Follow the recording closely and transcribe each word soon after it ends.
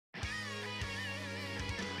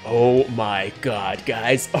Oh my god,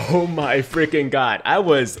 guys. Oh my freaking god. I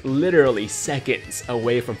was literally seconds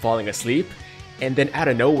away from falling asleep, and then out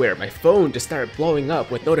of nowhere, my phone just started blowing up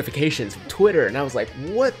with notifications from Twitter, and I was like,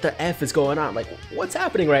 what the F is going on? Like, what's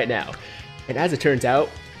happening right now? And as it turns out,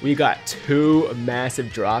 we got two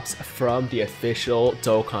massive drops from the official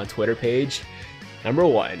Dokkan Twitter page. Number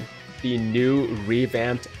one, the new,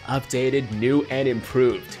 revamped, updated, new, and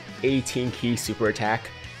improved 18-key super attack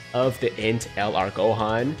of the Int LR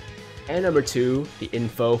Gohan. And number two, the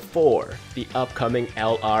info for the upcoming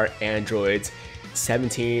LR androids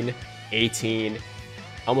 17, 18,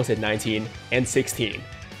 almost at 19, and 16.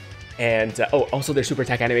 And oh, also their super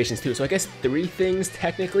attack animations too. So I guess three things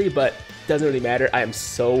technically, but doesn't really matter. I am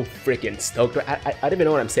so freaking stoked. I don't even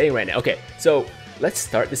know what I'm saying right now. Okay, so let's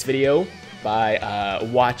start this video by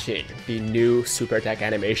watching the new super attack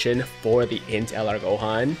animation for the Int LR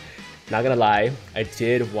Gohan. Not gonna lie, I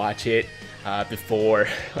did watch it before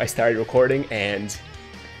I started recording, and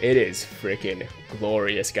it is freaking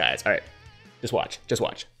glorious, guys. All right, just watch, just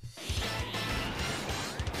watch.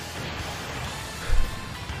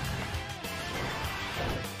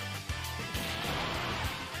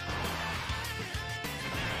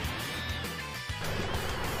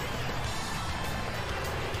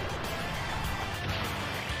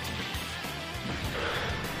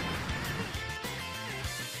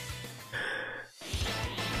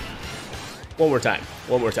 One more time,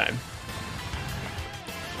 one more time.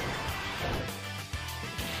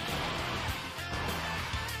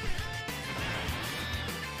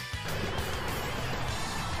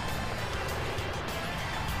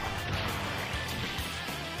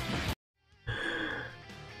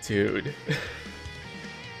 Dude,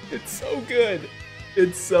 it's so good.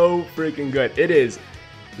 It's so freaking good. It is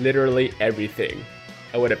literally everything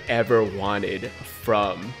I would have ever wanted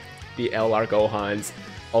from the LR Gohan's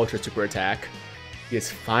Ultra Super Attack. He is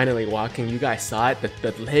finally walking. You guys saw it.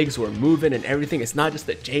 The legs were moving and everything. It's not just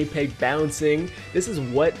the JPEG bouncing. This is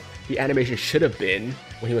what the animation should have been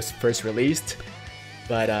when he was first released.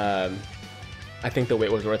 But I think the wait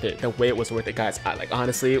was worth it. The wait was worth it, guys. Like,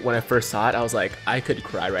 honestly, when I first saw it, I was like, I could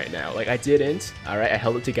cry right now. Like, I didn't. All right, I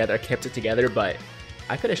held it together. I kept it together, but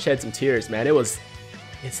I could have shed some tears, man.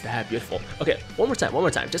 It's that beautiful. Okay, one more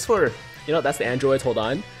time. Just for, you know, that's the androids. Hold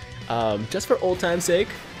on. Just for old time's sake.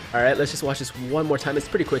 All right, let's just watch this one more time. It's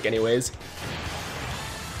pretty quick anyways.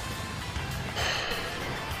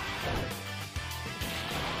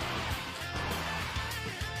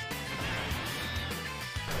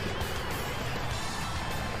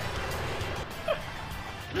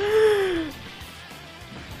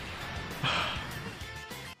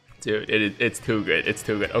 Dude, it's too good. It's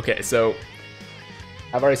too good. Okay, so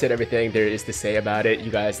I've already said everything there is to say about it.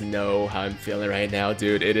 You guys know how I'm feeling right now,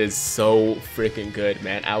 dude. It is so freaking good,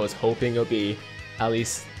 man. I was hoping it'll be at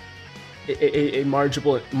least a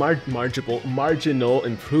marginal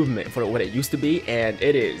improvement for what it used to be, and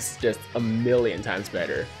it is just a million times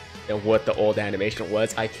better than what the old animation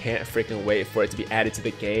was. I can't freaking wait for it to be added to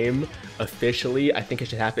the game officially. I think it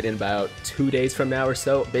should happen in about 2 days from now or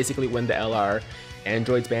so, basically when the LR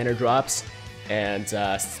Androids banner drops. And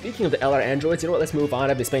speaking of the LR androids, you know what, let's move on.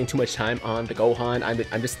 I've been spending too much time on the Gohan.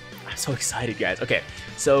 I'm so excited, guys. Okay,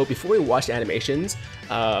 so before we watch the animations,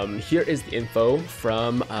 here is the info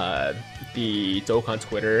from the Dokkan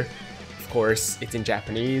Twitter. Of course, it's in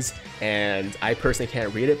Japanese, and I personally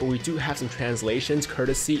can't read it, but we do have some translations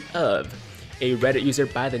courtesy of a Reddit user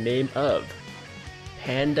by the name of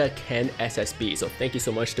Panda Ken SSB. So thank you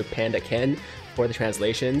so much to Panda Ken for the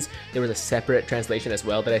translations. There was a separate translation as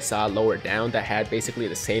well that I saw lower down that had basically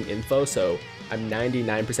the same info, so I'm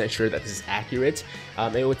 99% sure that this is accurate.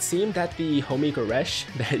 It would seem that the homie Goresh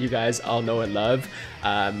that you guys all know and love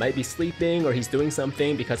might be sleeping, or he's doing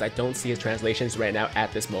something, because I don't see his translations right now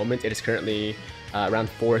at this moment. It is currently around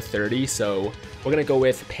 4:30, so we're gonna go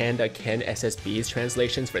with Panda Ken SSB's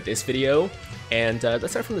translations for this video. And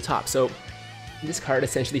let's start from the top. So this card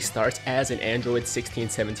essentially starts as an Android 16,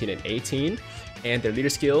 17, and 18, and their leader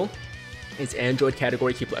skill is Android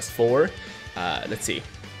category key +4. Let's see.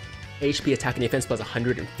 HP attack and defense plus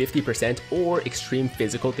 150%, or extreme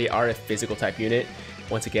physical. They are a physical type unit.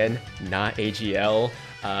 Once again, not AGL.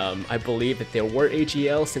 I believe that there were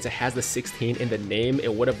AGL. Since it has the 16 in the name,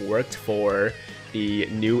 it would have worked for the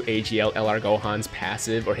new AGL LR Gohan's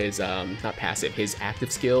passive, or his, not passive, his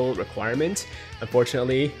active skill requirement.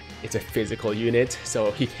 Unfortunately, it's a physical unit,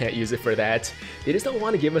 so he can't use it for that. They just don't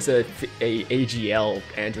want to give us a AGL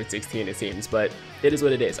Android 16, it seems, but it is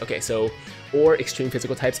what it is. Okay, so, or extreme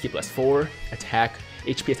physical types, key +4, attack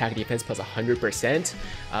HP attack and defense plus 100%.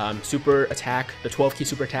 Super attack, the 12 key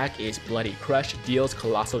super attack is Bloody Crush, deals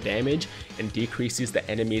colossal damage and decreases the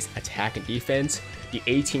enemy's attack and defense. The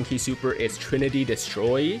 18 key super is Trinity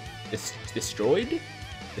Destroyed?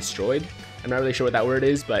 I'm not really sure what that word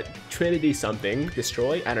is, but Trinity something,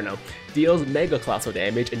 destroy, I don't know. Deals mega colossal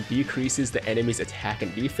damage and decreases the enemy's attack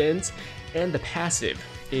and defense. And the passive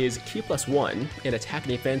is Ki +1 in attack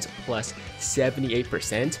and defense plus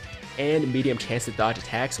 78% and medium chance to dodge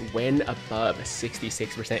attacks when above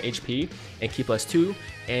 66% HP, and Ki +2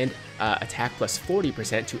 and attack plus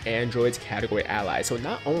 40% to androids category allies. So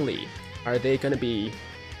not only are they going to be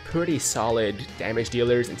pretty solid damage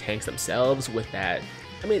dealers and tanks themselves with that,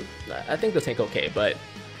 I mean, I think they'll tank okay, but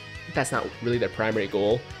that's not really their primary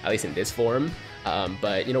goal, at least in this form.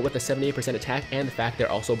 But, you know, with the 78% attack and the fact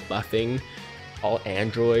they're also buffing all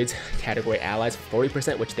androids category allies for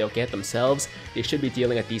 40%, which they'll get themselves, they should be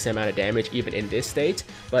dealing a decent amount of damage even in this state.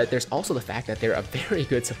 But there's also the fact that they're a very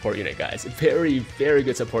good support unit, guys. Very, very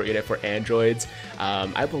good support unit for androids.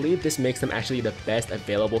 I believe this makes them actually the best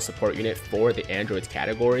available support unit for the androids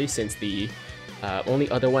category, since the only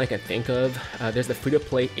other one I can think of, there's the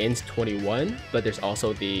free-to-play Int 21, but there's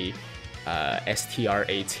also the STR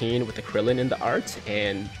 18 with the Krillin in the art,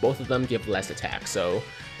 and both of them give less attack. So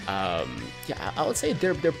yeah, I would say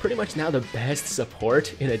they're pretty much now the best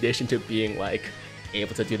support, in addition to being like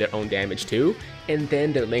able to do their own damage too. And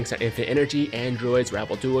then their links are Infinite Energy, Androids,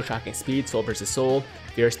 Rival Duel, Shocking Speed, Soul vs Soul,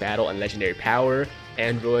 Fierce Battle, and Legendary Power.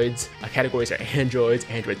 Androids, categories are Androids,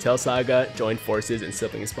 Android Tail Saga, Joined Forces, and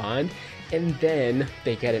Sibling Spawn. And then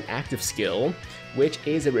they get an active skill, which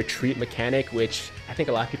is a retreat mechanic, which I think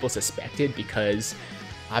a lot of people suspected, because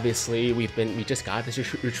obviously we just got this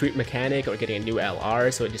retreat mechanic, or getting a new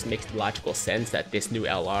LR, so it just makes logical sense that this new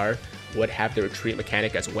LR would have the retreat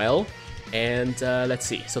mechanic as well. And let's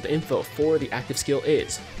see, so the info for the active skill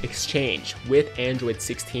is Exchange with Android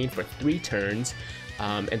 16 for 3 turns,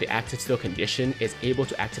 and the active skill condition is able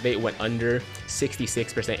to activate when under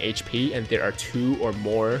 66% HP, and there are 2 or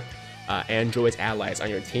more androids allies on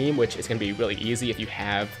your team, which is going to be really easy if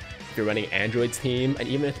you're running Android's team, and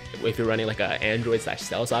even if you're running like a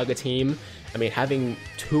Android/Cell Saga team. I mean, having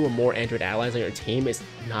 2 or more Android allies on your team is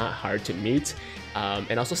not hard to meet,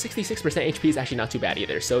 and also 66% HP is actually not too bad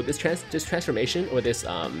either. So this transformation, or this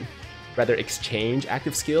rather exchange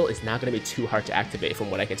active skill, is not going to be too hard to activate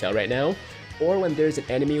from what I can tell right now. Or when there's an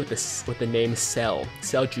enemy with the name Cell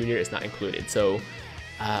Junior is not included. So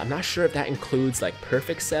I'm not sure if that includes like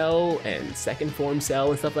Perfect Cell and Second Form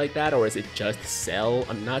Cell and stuff like that, or is it just Cell?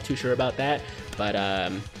 I'm not too sure about that, but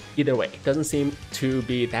either way, it doesn't seem to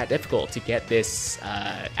be that difficult to get this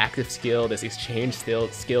active skill, this exchange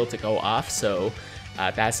skill to go off. So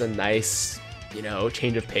that's a nice, you know,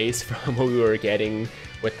 change of pace from what we were getting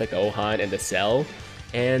with the Gohan and the Cell.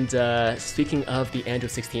 And speaking of the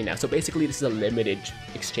Android 16 now, so basically this is a limited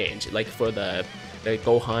exchange, like for the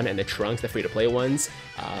Gohan and the Trunks, the free-to-play ones.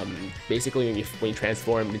 Basically, when you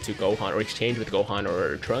transform into Gohan or exchange with Gohan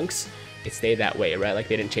or Trunks, it stayed that way, right? Like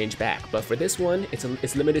they didn't change back. But for this one,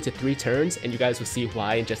 it's limited to 3 turns, and you guys will see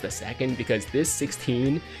why in just a second, because this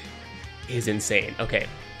 16 is insane. Okay,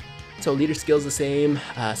 so leader skill's the same.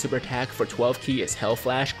 Super attack for 12 key is Hell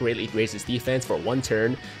Flash, greatly raises defense for 1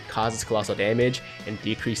 turn, causes colossal damage, and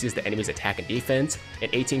decreases the enemy's attack and defense.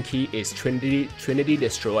 And 18 key is Trinity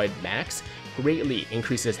Destroyed Max, greatly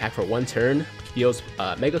increases attack for 1 turn, deals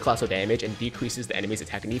mega colossal damage, and decreases the enemy's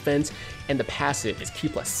attack and defense. And the passive is Ki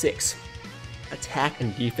 +6, attack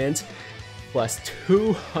and defense plus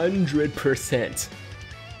 200%.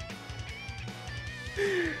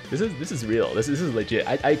 This is real. This is legit.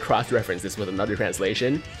 I cross-referenced this with another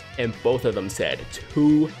translation, and both of them said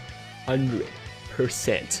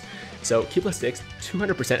 200%. So Ki +6,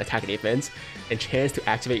 200% attack and defense, and chance to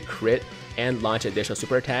activate crit and launch additional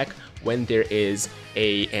super attack when there is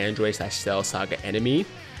a Android/Cell Saga enemy.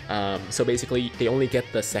 So basically, they only get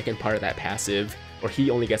the second part of that passive, or he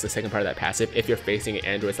only gets the second part of that passive if you're facing an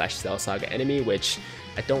Android/Cell Saga enemy, which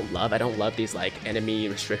I don't love. I don't love these like enemy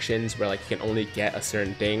restrictions where like you can only get a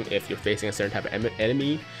certain thing if you're facing a certain type of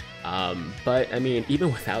enemy. But I mean,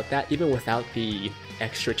 even without that, even without the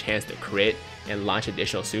extra chance to crit and launch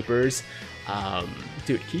additional supers,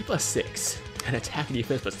 dude, Ki +6 and attack and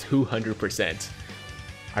defense plus 200%.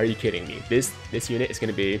 Are you kidding me? This unit is going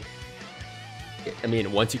to be, I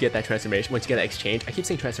mean, once you get that transformation, once you get that exchange, I keep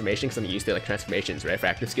saying transformation because I'm used to like transformations, right, for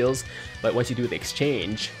active skills, but once you do the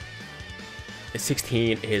exchange, the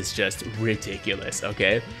 16 is just ridiculous,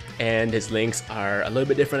 okay? And his links are a little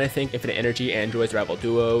bit different, I think. Infinite Energy, Androids, Rival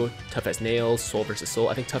Duo, Tough as Nails, Soul vs Soul.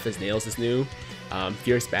 I think Tough as Nails is new.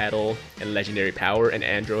 Fierce Battle, and Legendary Power, and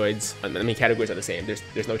androids. I mean, categories are the same.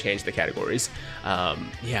 There's no change to the categories.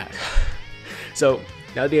 Yeah. So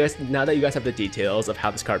now that you guys have the details of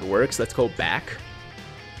how this card works, let's go back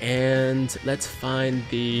and let's find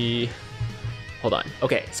the. Hold on.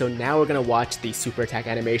 Okay, so now we're gonna watch the super attack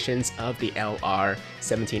animations of the LR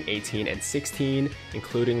 17, 18, and 16,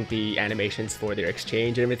 including the animations for their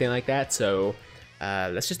exchange and everything like that. So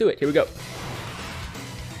let's just do it. Here we go.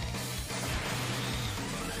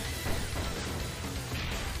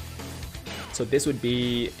 So this would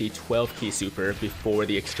be the 12 key super before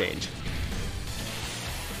the exchange.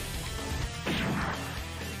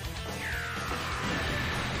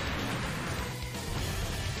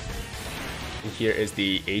 And here is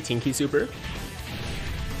the 18 key super.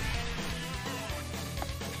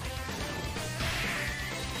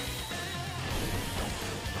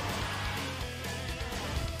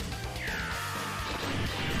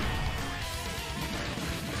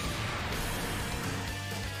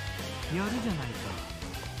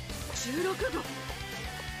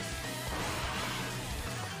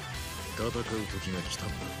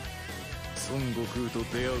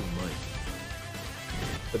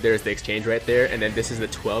 But there's the exchange right there, and then this is the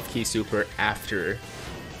 12 key super after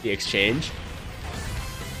the exchange.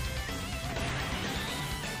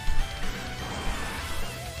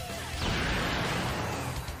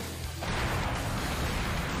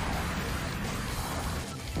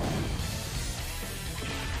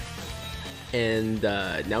 And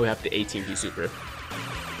now we have the 18 key super.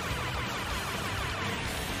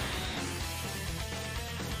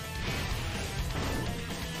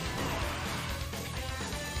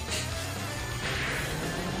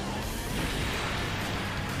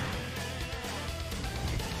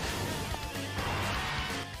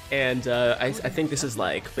 And I think this is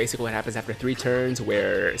like basically what happens after 3 turns,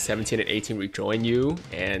 where 17 and 18 rejoin you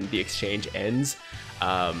and the exchange ends.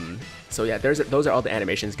 So yeah, those are all the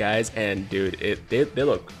animations, guys, and dude, they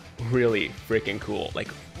look really freaking cool, like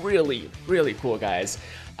really cool, guys.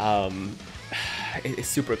 It's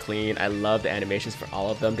super clean. I love the animations for all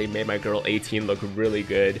of them. They made my girl 18 look really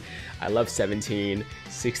good. I love 17.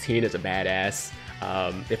 16 is a badass.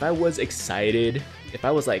 If I was excited, if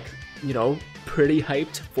I was like, you know, pretty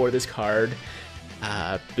hyped for this card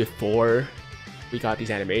before we got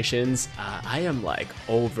these animations, I am like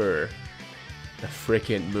over the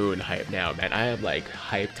freaking moon hype now, man. I am like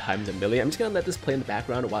hyped times a million. I'm just gonna let this play in the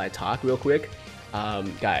background while I talk real quick.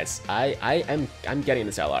 Guys, I'm getting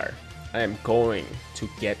this LR. I am going to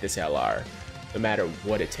get this LR no matter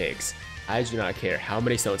what it takes. I do not care how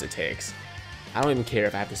many stones it takes. I don't even care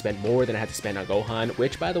if I have to spend more than I have to spend on Gohan,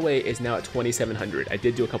 which by the way is now at 2,700. I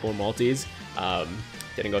did do a couple of multis,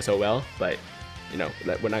 didn't go so well, but you know,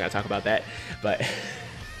 we're not gonna talk about that. But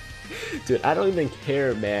dude, I don't even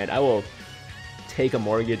care, man. I will take a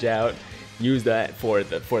mortgage out, use that for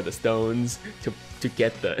the stones to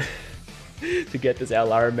get the to get this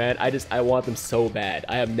LR, man. I want them so bad.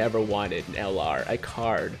 I have never wanted an LR, a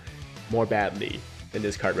card, more badly than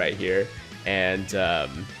this card right here. And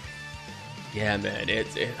yeah, man, I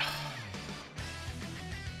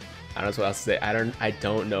don't know what else to say. I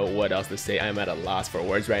don't know what else to say. I'm at a loss for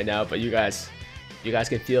words right now. But you guys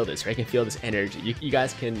can feel this, right? You can feel this energy. You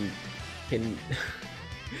guys can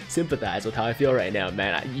sympathize with how I feel right now,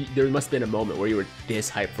 man. There must have been a moment where you were this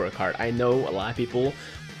hyped for a card. I know a lot of people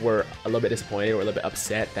were a little bit disappointed or a little bit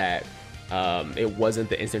upset that it wasn't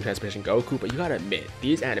the instant transmission Goku, but you gotta admit,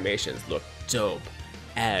 these animations look dope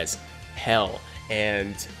as hell.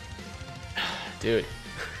 And dude,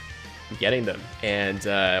 I'm getting them.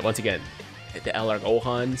 And once again, the LR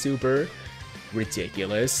Gohan super,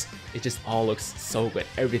 ridiculous. It just all looks so good.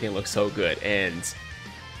 Everything looks so good. And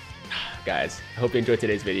guys, I hope you enjoyed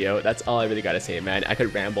today's video. That's all I really gotta say, man. I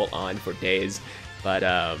could ramble on for days, but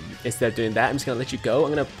instead of doing that, I'm just gonna let you go.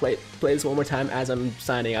 I'm gonna play this one more time as I'm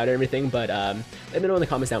signing out and everything. But let me know in the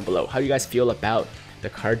comments down below how you guys feel about the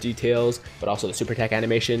card details, but also the super attack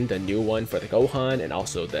animation, the new one for the Gohan, and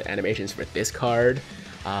also the animations for this card.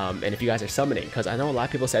 And if you guys are summoning, because I know a lot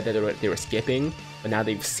of people said that they were skipping, but now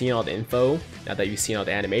they've seen all the info, now that you've seen all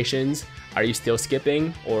the animations, are you still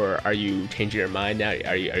skipping, or are you changing your mind now?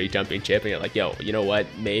 Are you jumping chip and you're like, yo, you know what,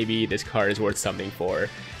 maybe this card is worth something for?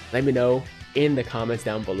 Let me know in the comments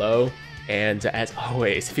down below. And as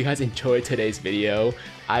always, if you guys enjoyed today's video,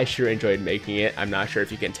 I sure enjoyed making it. I'm not sure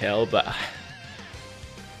if you can tell, but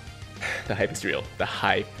the hype is real. The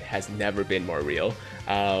hype has never been more real.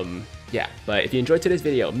 Yeah, but if you enjoyed today's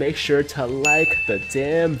video, make sure to like the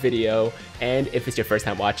damn video. And if it's your first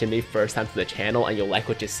time watching me, first time to the channel, and you like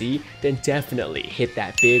what you see, then definitely hit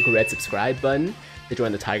that big red subscribe button. to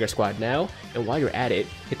join the Tiger Squad now. And while you're at it,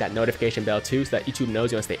 hit that notification bell too so that YouTube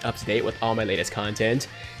knows you want to stay up to date with all my latest content.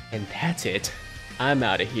 And that's it. I'm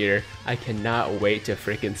out of here. I cannot wait to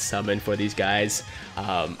freaking summon for these guys.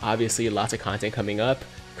 Obviously, lots of content coming up,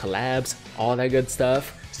 collabs, all that good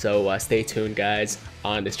stuff. So stay tuned, guys,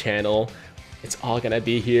 on this channel. It's all gonna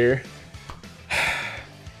be here.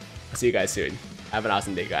 I'll see you guys soon. Have an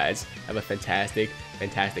awesome day, guys. Have a fantastic,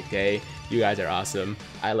 fantastic day. You guys are awesome.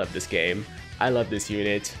 I love this game. I love this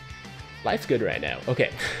unit. Life's good right now.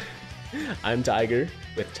 Okay. I'm Tiger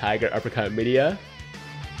with Tiger Uppercut Media.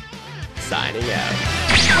 Signing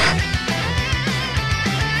out.